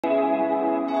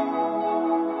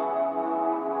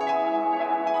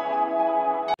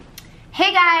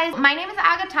Hey guys, my name is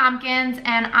Aga Tompkins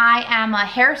and I am a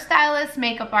hairstylist,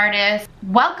 makeup artist.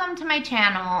 Welcome to my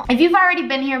channel. If you've already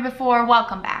been here before,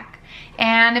 welcome back.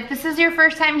 And if this is your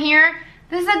first time here,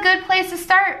 this is a good place to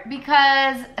start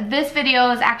because this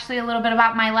video is actually a little bit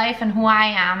about my life and who I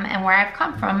am and where I've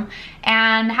come from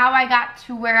and how I got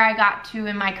to where I got to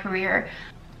in my career.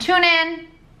 Tune in.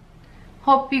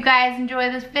 Hope you guys enjoy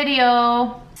this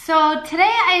video. So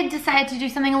today I decided to do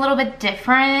something a little bit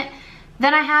different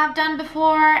than I have done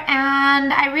before,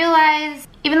 and I realized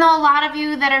even though a lot of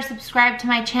you that are subscribed to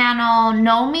my channel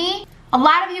know me, a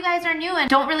lot of you guys are new and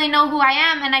don't really know who I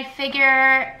am, and I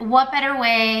figure what better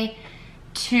way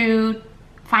to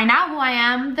find out who I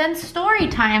am than story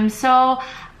time. So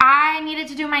I needed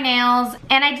to do my nails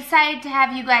and I decided to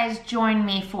have you guys join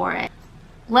me for it.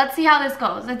 Let's see how this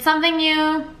goes. It's something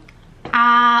new.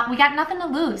 We got nothing to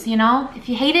lose, you know? If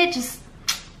you hate it, just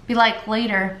be like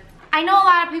later. I know a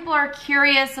lot of people are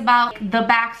curious about the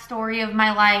backstory of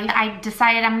my life. I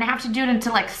decided I'm gonna have to do it into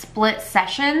like split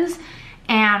sessions,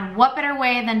 and what better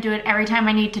way than do it every time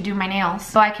I need to do my nails.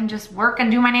 So I can just work and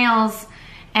do my nails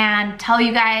and tell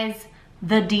you guys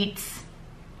the deets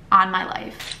on my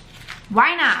life.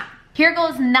 Why not? Here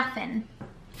goes nothing.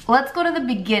 Let's go to the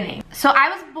beginning. So I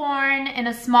was born in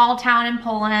a small town in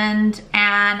Poland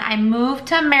and I moved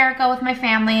to America with my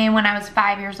family when I was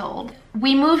 5 years old.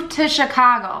 We moved to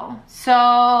Chicago,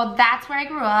 so that's where I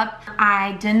grew up.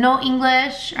 I didn't know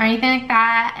English or anything like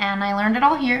that, and I learned it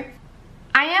all here.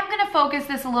 I am gonna focus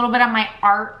this a little bit on my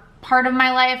art part of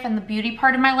my life and the beauty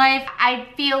part of my life. I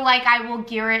feel like I will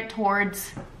gear it towards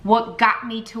what got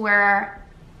me to where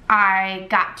I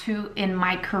got to in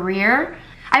my career.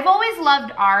 I've always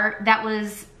loved art. That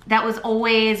was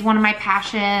always one of my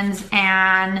passions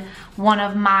and one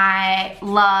of my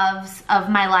loves of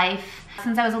my life.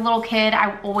 Since I was a little kid,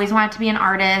 I always wanted to be an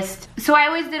artist. So I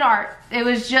always did art. It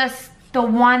was just the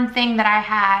one thing that I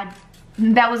had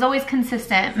that was always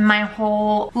consistent my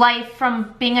whole life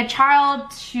from being a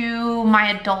child to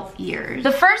my adult years.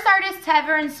 The first artist to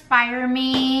ever inspire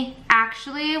me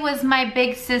actually was my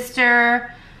big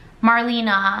sister,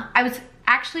 Marlena. I was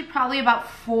actually probably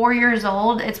about 4 years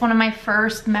old. It's one of my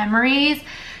first memories.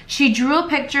 She drew a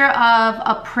picture of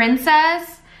a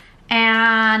princess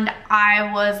and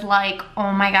I was like,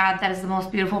 oh my God, that is the most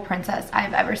beautiful princess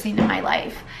I've ever seen in my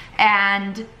life.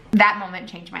 And that moment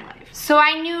changed my life. So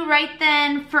I knew right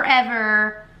then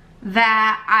forever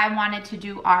that I wanted to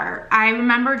do art. I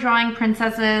remember drawing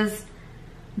princesses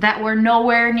that were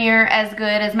nowhere near as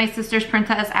good as my sister's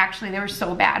princess. Actually, they were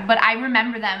so bad, but I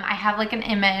remember them. I have like an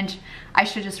image. I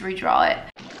should just redraw it.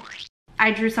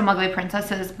 I drew some ugly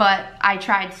princesses, but I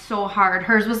tried so hard.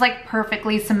 Hers was like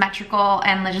perfectly symmetrical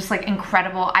and just like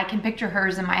incredible. I can picture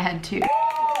hers in my head too.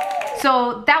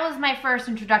 So that was my first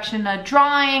introduction to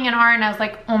drawing and art, and I was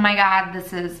like, oh my God,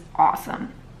 this is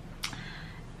awesome.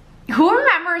 Who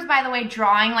remembers, by the way,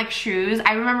 drawing like shoes?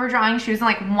 I remember drawing shoes and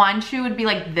like one shoe would be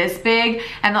like this big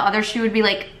and the other shoe would be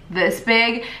like this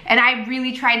big. And I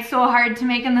really tried so hard to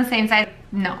make them the same size.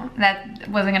 No, that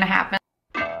wasn't gonna happen.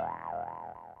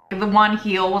 The one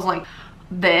heel was like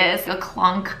this, a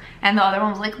clunk, and the other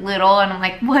one was like little, and I'm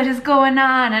like, what is going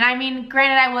on? And I mean,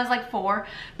 granted I was like 4,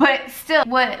 but still,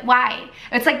 what, why?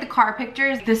 It's like the car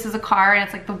pictures. This is a car and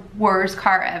it's like the worst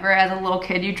car ever. As a little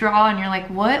kid you draw and you're like,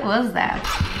 what was that?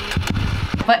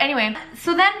 But anyway,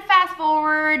 so then fast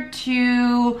forward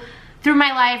to through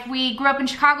my life, we grew up in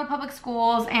Chicago public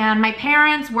schools and my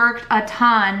parents worked a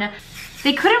ton.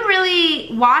 They couldn't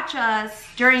really watch us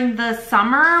during the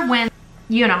summer when,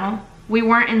 you know, we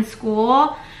weren't in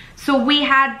school. So we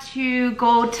had to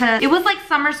go to, it was like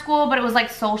summer school, but it was like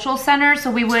social center. So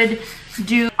we would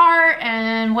do art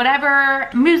and whatever,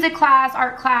 music class,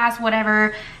 art class,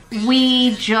 whatever.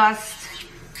 We just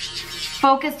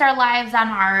focused our lives on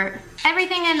art.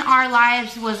 Everything in our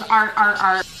lives was art, art,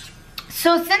 art.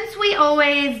 So since we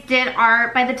always did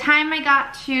art, by the time I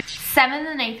got to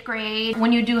 7th and 8th grade,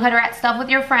 when you do hood-rat stuff with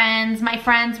your friends, my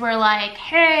friends were like,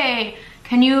 hey,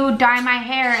 can you dye my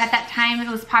hair? At that time,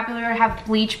 it was popular to have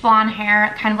bleach blonde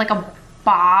hair, kind of like a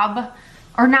bob,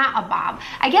 or not a bob.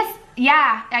 I guess,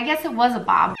 yeah, I guess it was a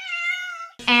bob.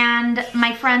 And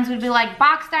my friends would be like,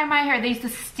 box dye my hair. They used to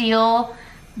steal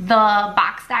the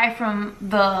box dye from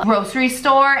the grocery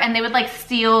store, and they would like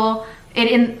steal it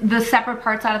in the separate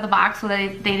parts out of the box so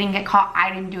that they didn't get caught.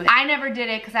 I didn't do it. I never did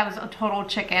it because I was a total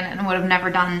chicken and would have never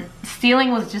done,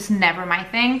 stealing was just never my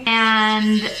thing.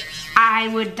 And I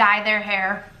would dye their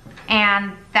hair,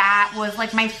 and that was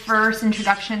like my first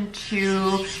introduction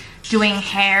to doing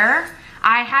hair.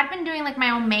 I had been doing like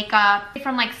my own makeup.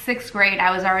 From like 6th grade,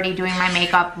 I was already doing my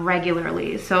makeup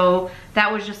regularly. So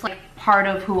that was just like part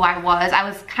of who I was. I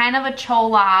was kind of a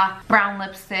chola, brown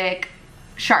lipstick,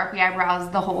 Sharpie eyebrows,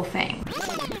 the whole thing.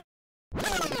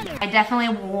 I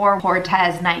definitely wore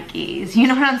Cortez Nikes, you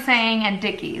know what I'm saying, and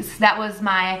Dickies. That was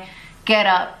my get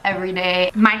up every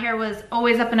day. My hair was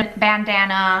always up in a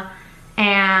bandana,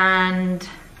 and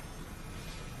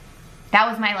that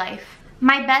was my life.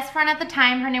 My best friend at the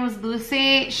time, her name was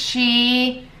Lucy.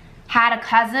 She had a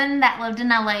cousin that lived in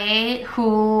LA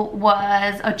who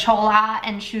was a chola,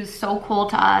 and she was so cool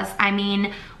to us. I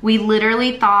mean, we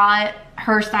literally thought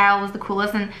her style was the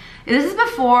coolest, and this is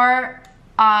before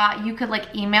you could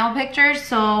like email pictures.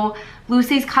 So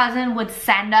Lucy's cousin would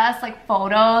send us like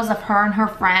photos of her and her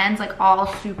friends, like all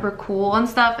super cool and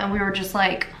stuff, and we were just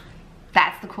like,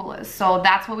 that's the coolest. So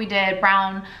that's what we did.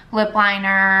 Brown lip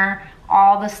liner,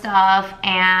 all the stuff,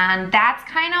 and that's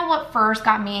kind of what first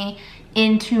got me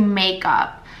into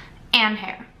makeup and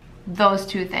hair, those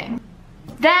two things.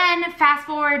 Then fast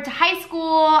forward to high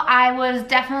school, I was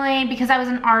definitely, because I was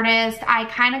an artist, I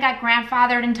kind of got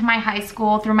grandfathered into my high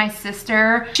school through my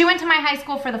sister. She went to my high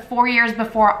school for the 4 years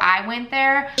before I went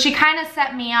there. She kind of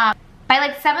set me up. By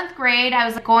like 7th grade, I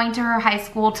was going to her high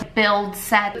school to build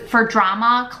sets for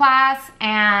drama class,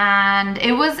 and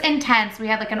it was intense. We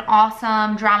had like an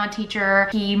awesome drama teacher.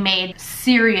 He made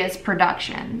serious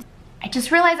productions. I just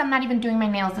realized I'm not even doing my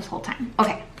nails this whole time.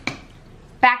 Okay,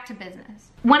 back to business.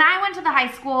 When I went to the high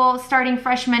school, starting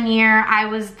freshman year, I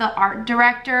was the art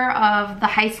director of the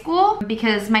high school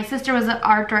because my sister was the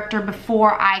art director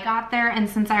before I got there, and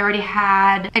since I already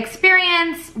had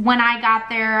experience, when I got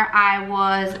there, I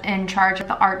was in charge of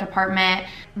the art department,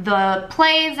 the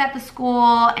plays at the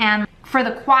school, and for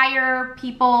the choir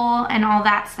people and all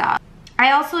that stuff.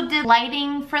 I also did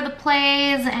lighting for the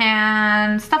plays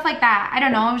and stuff like that. I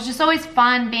don't know, it was just always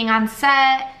fun being on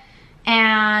set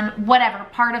and whatever,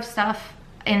 part of stuff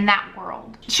in that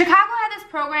world. Chicago had this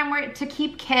program where to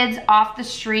keep kids off the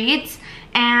streets,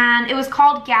 and it was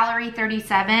called Gallery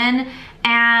 37,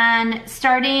 and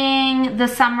starting the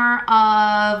summer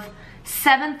of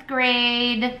 7th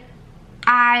grade,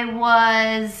 I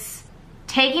was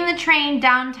taking the train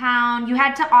downtown. You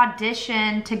had to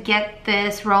audition to get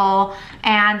this role,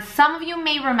 and some of you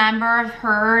may remember, have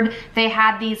heard, they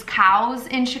had these cows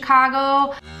in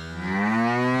Chicago.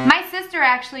 My sister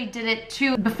actually did it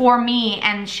too before me,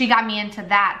 and she got me into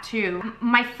that too.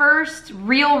 My first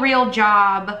real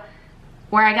job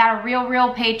where I got a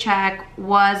real paycheck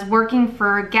was working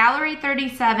for Gallery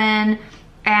 37,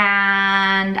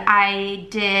 and I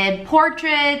did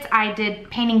portraits, I did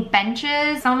painting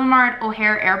benches. Some of them are at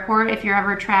O'Hare Airport. If you're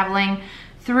ever traveling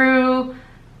through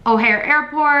O'Hare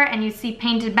Airport and you see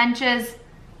painted benches,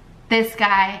 this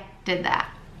guy did that.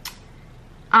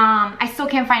 I still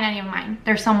can't find any of mine.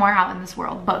 They're somewhere out in this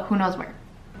world, but who knows where.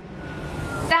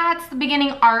 That's the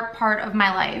beginning art part of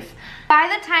my life.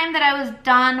 By the time that I was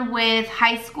done with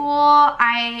high school,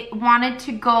 I wanted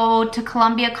to go to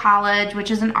Columbia College, which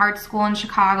is an art school in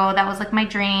Chicago. That was like my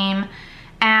dream.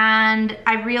 And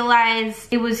I realized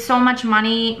it was so much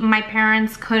money, my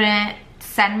parents couldn't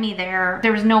send me there.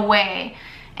 There was no way.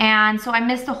 And so I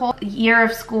missed a whole year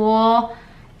of school.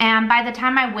 And by the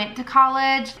time I went to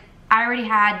college, I already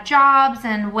had jobs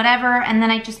and whatever, and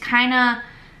then I just kind of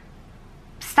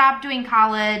stopped doing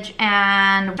college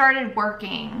and started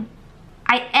working.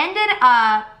 I ended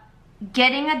up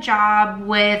getting a job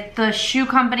with the shoe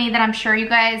company that I'm sure you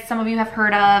guys, some of you have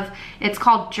heard of. It's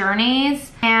called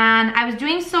Journeys, and I was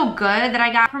doing so good that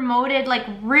I got promoted like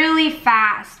really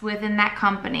fast within that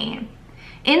company.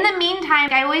 In the meantime,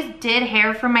 I always did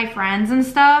hair for my friends and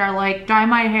stuff. They're like, dye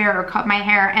my hair or cut my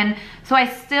hair. And so I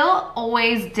still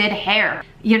always did hair.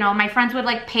 You know, my friends would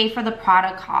like pay for the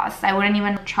product costs. I wouldn't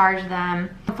even charge them.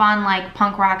 Fun like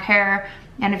punk rock hair.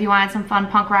 And if you wanted some fun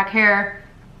punk rock hair,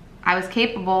 I was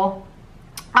capable.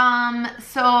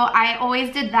 So I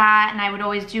always did that, and I would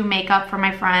always do makeup for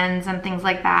my friends and things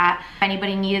like that. If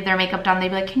anybody needed their makeup done, they'd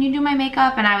be like, can you do my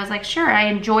makeup? And I was like, sure, I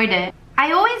enjoyed it.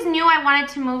 I always knew I wanted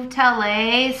to move to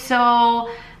LA,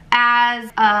 so as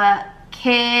a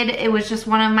kid, it was just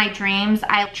one of my dreams.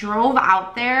 I drove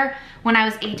out there when I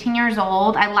was 18 years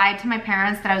old. I lied to my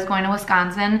parents that I was going to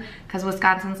Wisconsin, because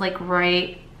Wisconsin's like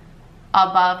right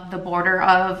above the border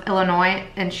of Illinois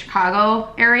and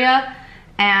Chicago area.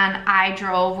 And I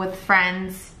drove with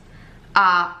friends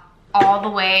all the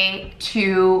way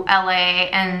to LA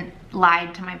and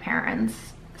lied to my parents.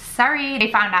 Sorry, they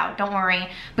found out, don't worry,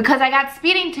 because I got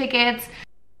speeding tickets.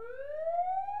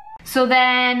 So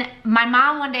then my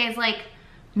mom one day is like,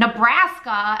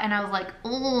 Nebraska, and I was like,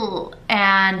 ooh,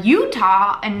 and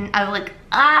Utah, and I was like,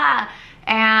 ah.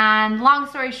 And long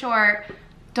story short,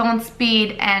 don't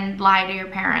speed and lie to your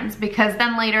parents, because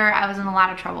then later I was in a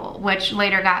lot of trouble, which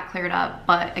later got cleared up.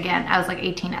 But again, I was like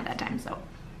 18 at that time, so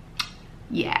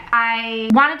yeah. I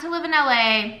wanted to live in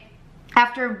LA.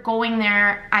 After going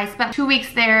there, I spent 2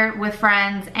 weeks there with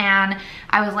friends, and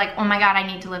I was like, oh my God, I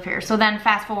need to live here. So then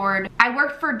fast forward, I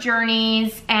worked for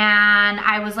Journeys, and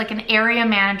I was like an area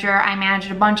manager. I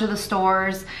managed a bunch of the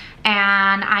stores,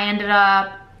 and I ended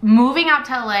up moving out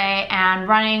to LA and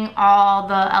running all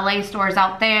the LA stores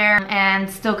out there, and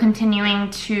still continuing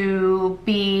to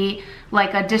be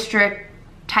like a district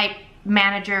type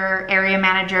manager, area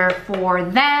manager for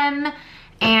them.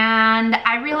 And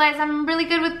I realized I'm really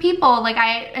good with people. Like,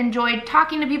 I enjoyed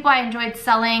talking to people, I enjoyed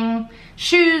selling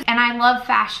shoes, and I love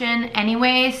fashion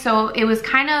anyway, so it was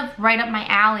kind of right up my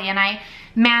alley. And I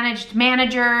managed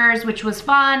managers, which was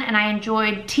fun, and I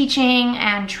enjoyed teaching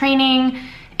and training.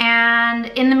 And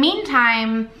in the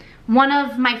meantime, one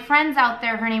of my friends out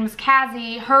there, her name is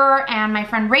Cassie, her and my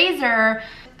friend Razor,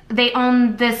 they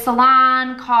owned this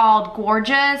salon called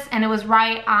Gorgeous, and it was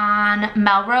right on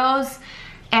Melrose.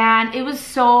 And it was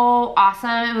so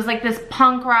awesome. It was like this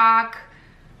punk rock,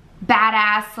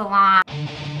 badass salon.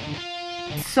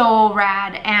 So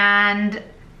rad. And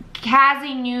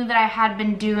Cassie knew that I had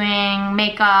been doing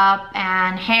makeup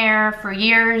and hair for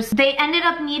years. They ended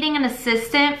up needing an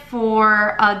assistant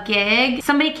for a gig.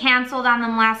 Somebody canceled on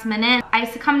them last minute. I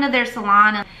used to come to their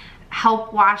salon and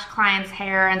help wash clients'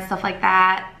 hair and stuff like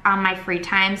that on my free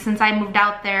time. Since I moved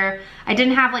out there, I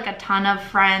didn't have like a ton of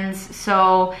friends,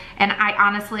 so, and I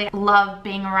honestly loved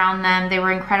being around them. They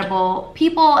were incredible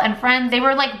people and friends. They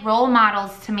were like role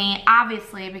models to me,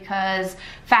 obviously, because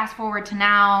fast forward to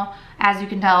now, as you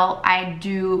can tell, I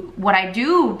do what I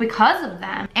do because of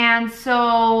them. And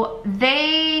so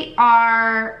they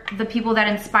are the people that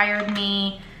inspired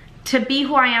me to be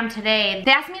who I am today.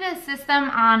 They asked me to assist them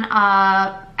on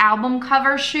a album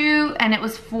cover shoot, and it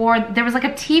was for, there was like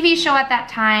a TV show at that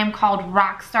time called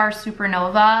Rockstar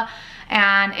Supernova,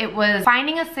 and it was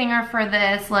finding a singer for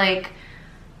this like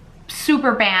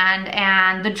super band,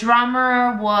 and the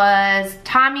drummer was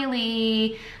Tommy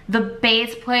Lee, the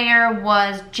bass player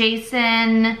was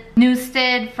Jason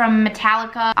Newsted from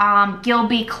Metallica,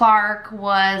 Gilby Clarke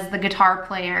was the guitar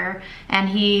player, and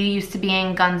he used to be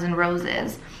in Guns N'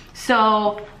 Roses.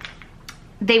 So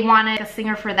they wanted a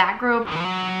singer for that group.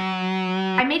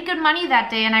 I made good money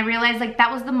that day, and I realized like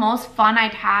that was the most fun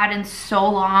I'd had in so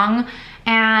long.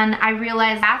 And I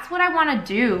realized that's what I want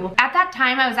to do. At that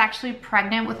time, I was actually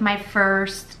pregnant with my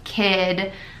first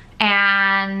kid,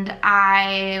 and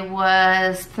I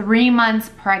was 3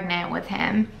 months pregnant with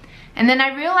him. And then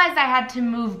I realized I had to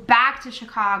move back to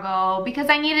Chicago because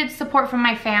I needed support from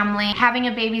my family. Having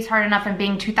a baby's hard enough, and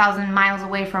being 2,000 miles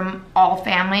away from all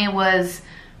family was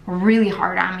really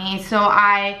hard on me. So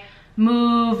I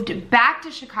moved back to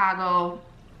Chicago,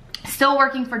 still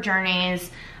working for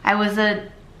Journeys. I was an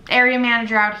area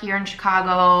manager out here in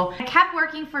Chicago. I kept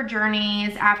working for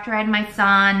Journeys after I had my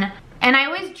son, and I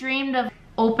always dreamed of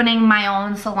opening my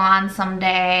own salon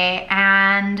someday.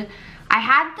 And I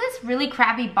had this really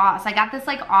crappy boss. I got this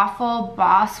like awful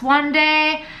boss one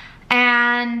day,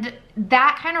 and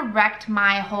that kind of wrecked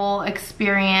my whole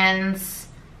experience.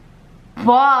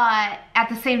 But at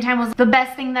the same time was the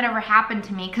best thing that ever happened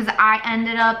to me, because I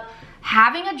ended up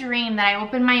having a dream that I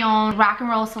opened my own rock and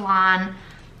roll salon,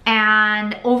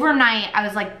 and overnight I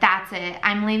was like, that's it.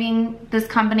 I'm leaving this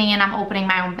company and I'm opening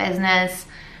my own business.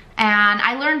 And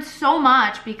I learned so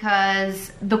much,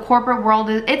 because the corporate world,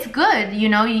 it's good, you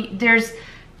know, there's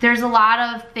a lot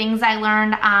of things I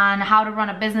learned on how to run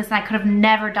a business, and I could have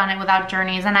never done it without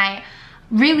Journeys. And I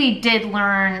really did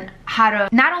learn how to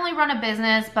not only run a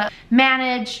business, but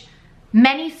manage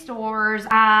many stores.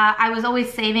 I was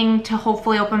always saving to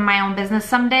hopefully open my own business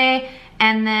someday,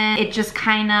 and then it just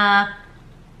kind of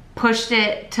pushed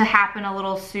it to happen a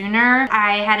little sooner.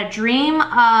 I had a dream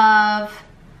of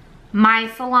my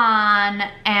salon,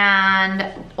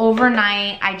 and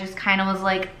overnight I just kind of was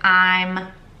like, I'm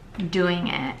doing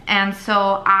it. And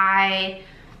so I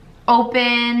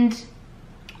opened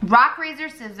Rock Razor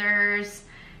Scissors,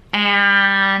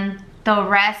 and the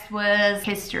rest was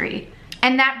history.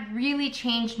 And that really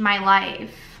changed my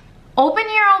life.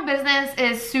 Opening your own business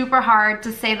is super hard,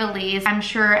 to say the least. I'm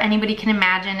sure anybody can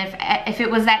imagine if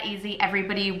it was that easy,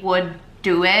 everybody would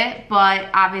do it, but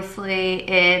obviously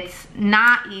it's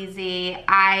not easy.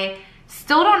 I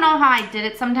still don't know how I did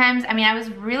it sometimes. I mean, I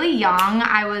was really young.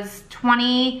 I was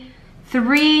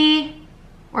 23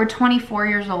 or 24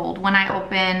 years old when I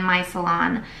opened my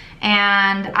salon,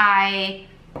 and I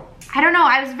don't know,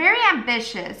 I was very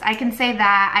ambitious. I can say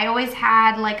that. I always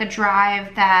had like a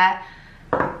drive that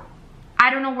I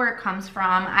don't know where it comes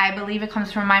from. I believe it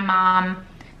comes from my mom.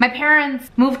 My parents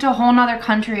moved to a whole nother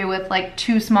country with like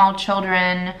 2 small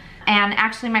children, and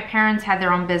actually my parents had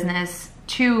their own business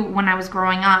too when I was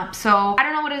growing up. So I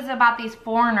don't know what it is about these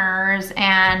foreigners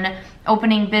and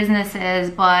opening businesses,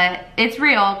 but it's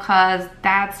real because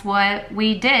that's what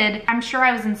we did. I'm sure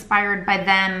I was inspired by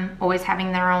them always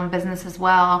having their own business as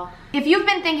well. If you've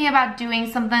been thinking about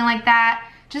doing something like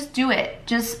that, just do it.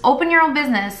 Just open your own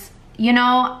business. You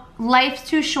know, life's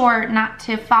too short not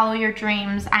to follow your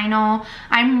dreams. I know.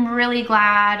 I'm really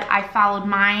glad I followed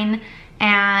mine,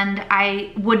 and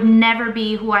I would never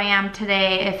be who I am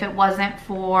today if it wasn't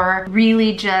for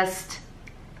really just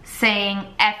saying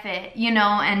F it, you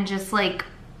know, and just like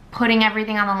putting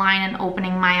everything on the line and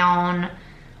opening my own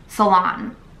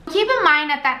salon. Keep in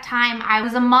mind at that time, I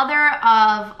was a mother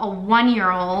of a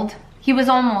 1-year-old. He was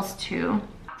almost 2.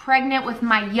 Pregnant with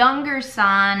my younger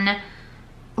son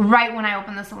right when I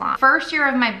opened the salon. First year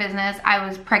of my business, I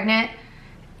was pregnant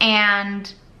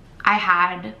and I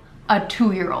had a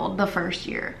 2-year-old the first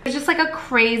year. It was just like a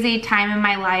crazy time in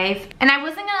my life, and I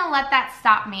wasn't gonna let that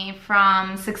stop me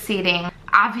from succeeding.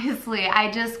 Obviously,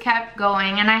 I just kept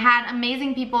going, and I had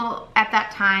amazing people at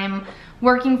that time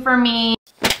working for me.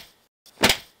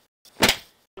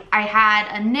 I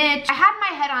had a niche. I had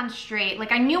my head on straight.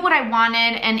 Like, I knew what I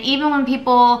wanted, and even when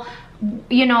people,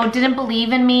 you know, didn't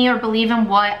believe in me or believe in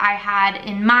what I had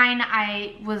in mind,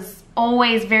 I was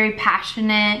always very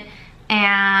passionate,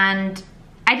 and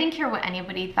I didn't care what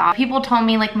anybody thought. People told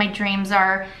me like my dreams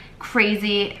are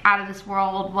crazy, out of this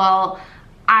world. Well,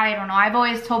 I don't know. I've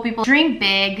always told people dream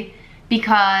big,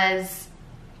 because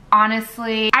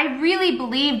honestly, I really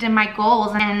believed in my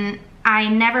goals, and I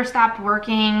never stopped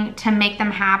working to make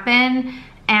them happen.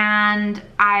 And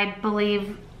I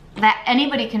believe that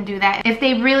anybody can do that if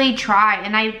they really try,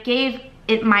 and I gave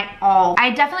it my all.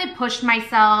 I definitely pushed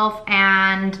myself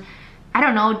and, I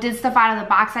don't know, did stuff out of the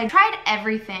box. I tried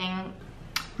everything.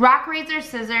 Rock, razor,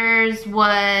 scissors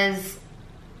was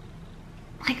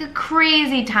like a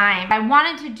crazy time. I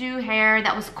wanted to do hair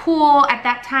that was cool. At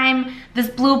that time, this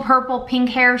blue, purple, pink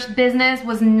hair business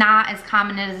was not as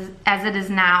common as it is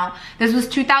now. This was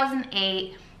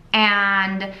 2008,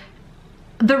 and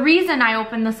the reason I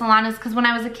opened the salon is because when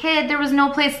I was a kid, there was no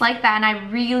place like that, and I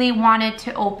really wanted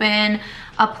to open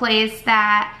a place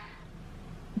that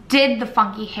did the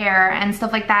funky hair and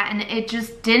stuff like that, and it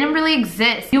just didn't really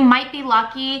exist. You might be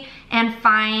lucky and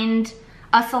find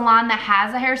a salon that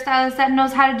has a hairstylist that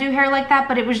knows how to do hair like that,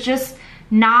 but it was just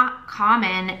not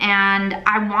common. And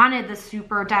I wanted the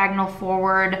super diagonal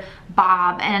forward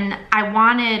bob, and I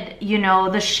wanted, you know,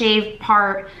 the shaved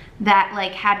part that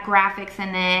like had graphics in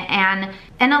it, and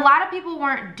a lot of people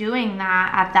weren't doing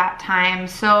that at that time.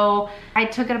 So I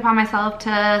took it upon myself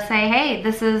to say, hey,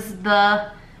 this is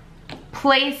the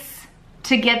place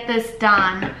to get this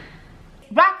done.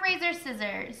 Rock, razor,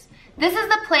 scissors. This is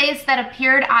the place that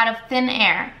appeared out of thin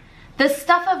air. The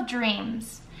stuff of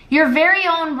dreams. Your very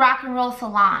own rock and roll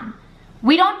salon.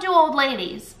 We don't do old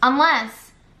ladies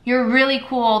unless you're a really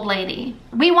cool old lady.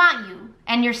 We want you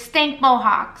and your stank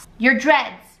mohawks, your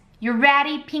dreads, your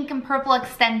ratty pink and purple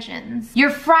extensions, your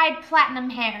fried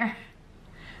platinum hair.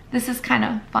 This is kind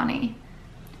of funny.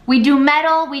 We do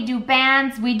metal, we do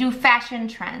bands, we do fashion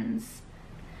trends.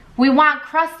 We want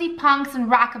crusty punks and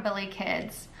rockabilly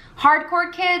kids.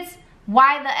 Hardcore kids,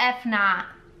 why the F not?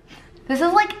 This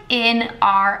is like on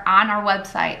our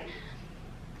website.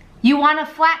 You want a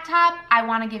flat top? I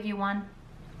want to give you one.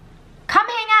 Come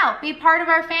hang out, be part of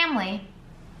our family.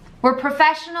 We're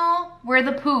professional, we're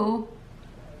the poo.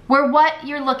 We're what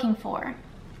you're looking for.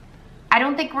 I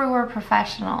don't think we were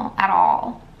professional at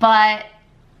all, but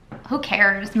who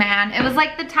cares, man? It was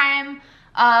like the time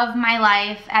of my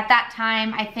life. At that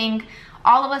time, I think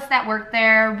all of us that worked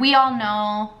there, we all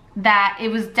know that it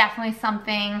was definitely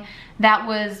something that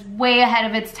was way ahead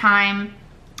of its time,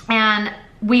 and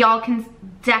we all can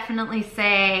definitely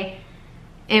say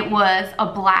it was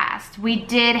a blast. We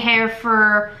did hair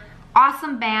for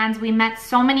awesome bands. We met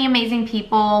so many amazing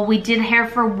people. We did hair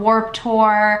for Warped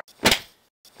Tour.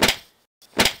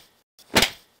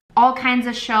 All kinds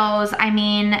of shows. I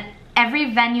mean,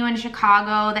 every venue in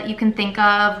Chicago that you can think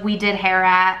of, we did hair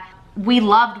at. We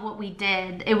loved what we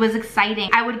did. It was exciting.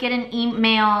 I would get an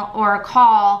email or a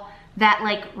call that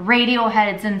like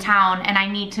Radiohead's in town and I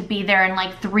need to be there in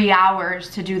like 3 hours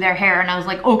to do their hair, and I was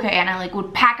like, okay, and I like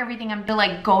would pack everything up to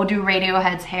like go do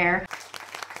Radiohead's hair.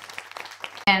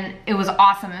 And it was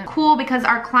awesome and cool because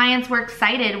our clients were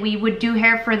excited. We would do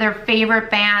hair for their favorite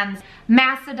bands,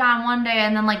 Mastodon one day,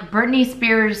 and then like Britney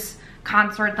Spears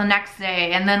concert the next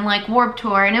day, and then like Warped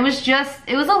Tour, and it was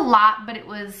a lot, but it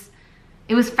was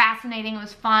it was fascinating, it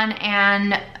was fun,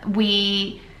 and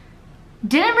we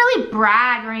didn't really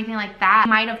brag or anything like that. We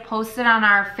might have posted on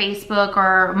our Facebook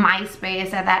or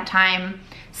MySpace at that time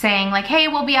saying like, hey,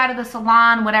 we'll be out of the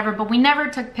salon, whatever, but we never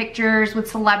took pictures with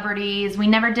celebrities. We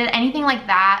never did anything like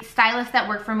that. Stylists that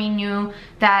worked for me knew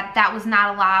that that was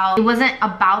not allowed. It wasn't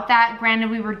about that.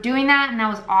 Granted, we were doing that and that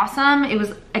was awesome. It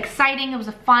was exciting. It was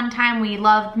a fun time. We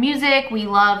loved music. We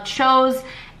loved shows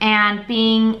and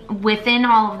being within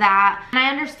all of that. And I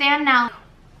understand now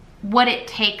what it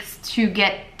takes to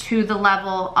get to the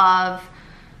level of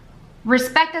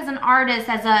respect as an artist,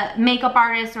 as a makeup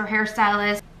artist or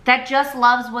hairstylist that just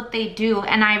loves what they do.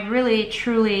 And I really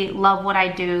truly love what I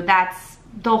do. That's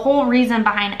the whole reason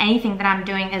behind anything that I'm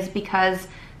doing, is because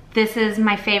this is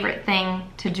my favorite thing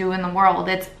to do in the world.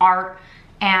 It's art,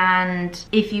 and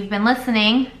if you've been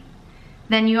listening,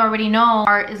 then you already know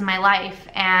art is my life,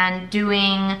 and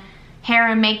doing hair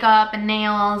and makeup and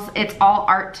nails, it's all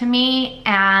art to me.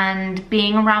 And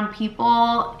being around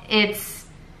people, it's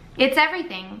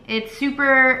everything. It's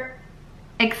super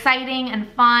exciting and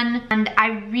fun, and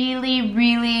I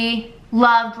really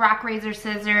loved rock, razor,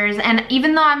 scissors. And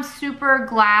even though I'm super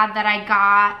glad that I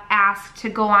got asked to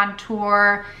go on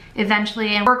tour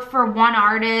eventually and work for one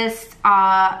artist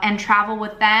and travel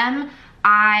with them,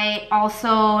 I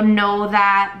also know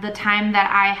that the time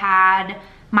that I had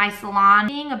my salon,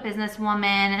 being a businesswoman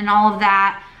and all of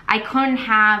that, I couldn't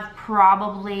have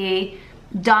probably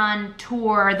done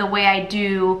tour the way I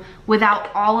do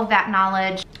without all of that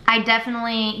knowledge. I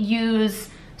definitely use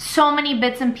so many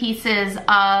bits and pieces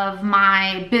of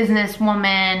my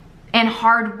businesswoman and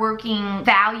hardworking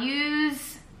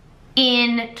values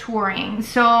in touring.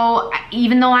 So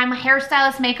even though I'm a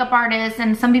hairstylist, makeup artist,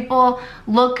 and some people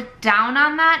look down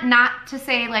on that, not to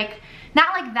say like,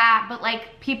 not like that, but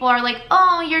like people are like,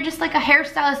 oh, you're just like a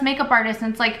hairstylist, makeup artist.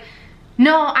 And it's like,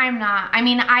 no, I'm not. I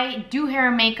mean, I do hair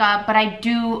and makeup, but I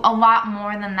do a lot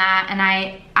more than that. And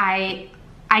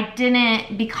I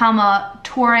didn't become a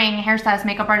touring hairstylist,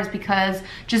 makeup artist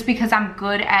just because I'm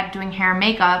good at doing hair and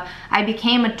makeup. I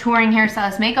became a touring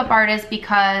hairstylist, makeup artist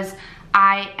because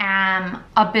I am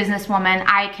a businesswoman.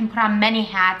 I can put on many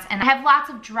hats and I have lots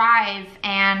of drive,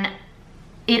 and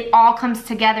it all comes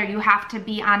together. You have to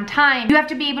be on time. You have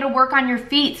to be able to work on your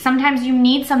feet. Sometimes you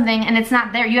need something and it's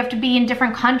not there. You have to be in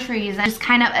different countries and just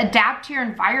kind of adapt to your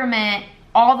environment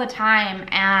all the time.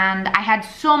 And I had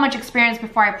so much experience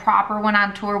before I proper went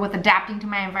on tour with adapting to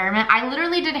my environment. I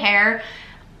literally did hair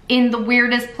in the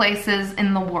weirdest places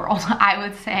in the world, I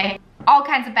would say. All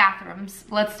kinds of bathrooms,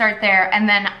 let's start there. And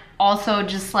then also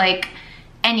just like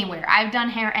anywhere. I've done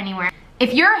hair anywhere.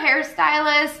 If you're a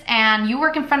hairstylist and you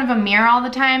work in front of a mirror all the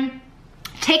time,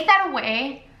 take that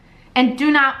away and do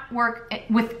not work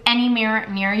with any mirror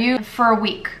near you for a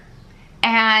week.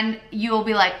 And you'll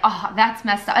be like, oh, that's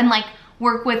messed up. And like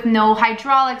work with no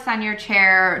hydraulics on your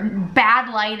chair,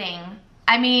 bad lighting.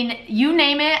 I mean, you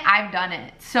name it, I've done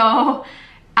it. So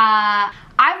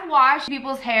I've washed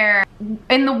people's hair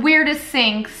in the weirdest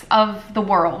sinks of the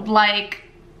world. Like,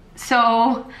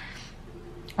 so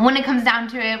when it comes down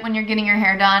to it, when you're getting your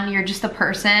hair done, you're just a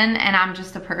person and I'm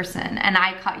just a person, and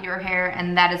I cut your hair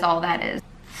and that is all that is.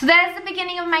 So that is the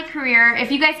beginning of my career.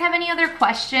 If you guys have any other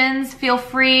questions, feel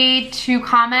free to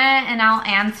comment and I'll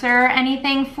answer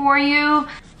anything for you.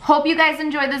 Hope you guys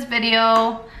enjoyed this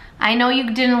video. I know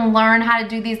you didn't learn how to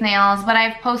do these nails, but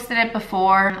I've posted it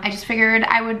before. I just figured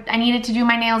I needed to do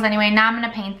my nails anyway. Now I'm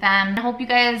gonna paint them. I hope you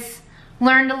guys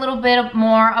learned a little bit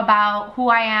more about who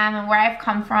I am and where I've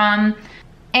come from.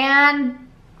 And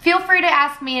feel free to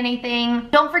ask me anything.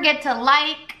 Don't forget to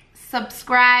like,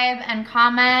 subscribe, and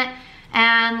comment.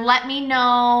 And let me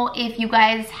know if you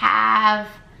guys have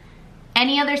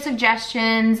any other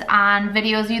suggestions on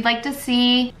videos you'd like to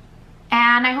see.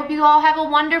 And I hope you all have a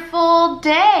wonderful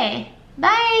day.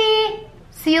 Bye.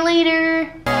 See you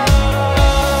later.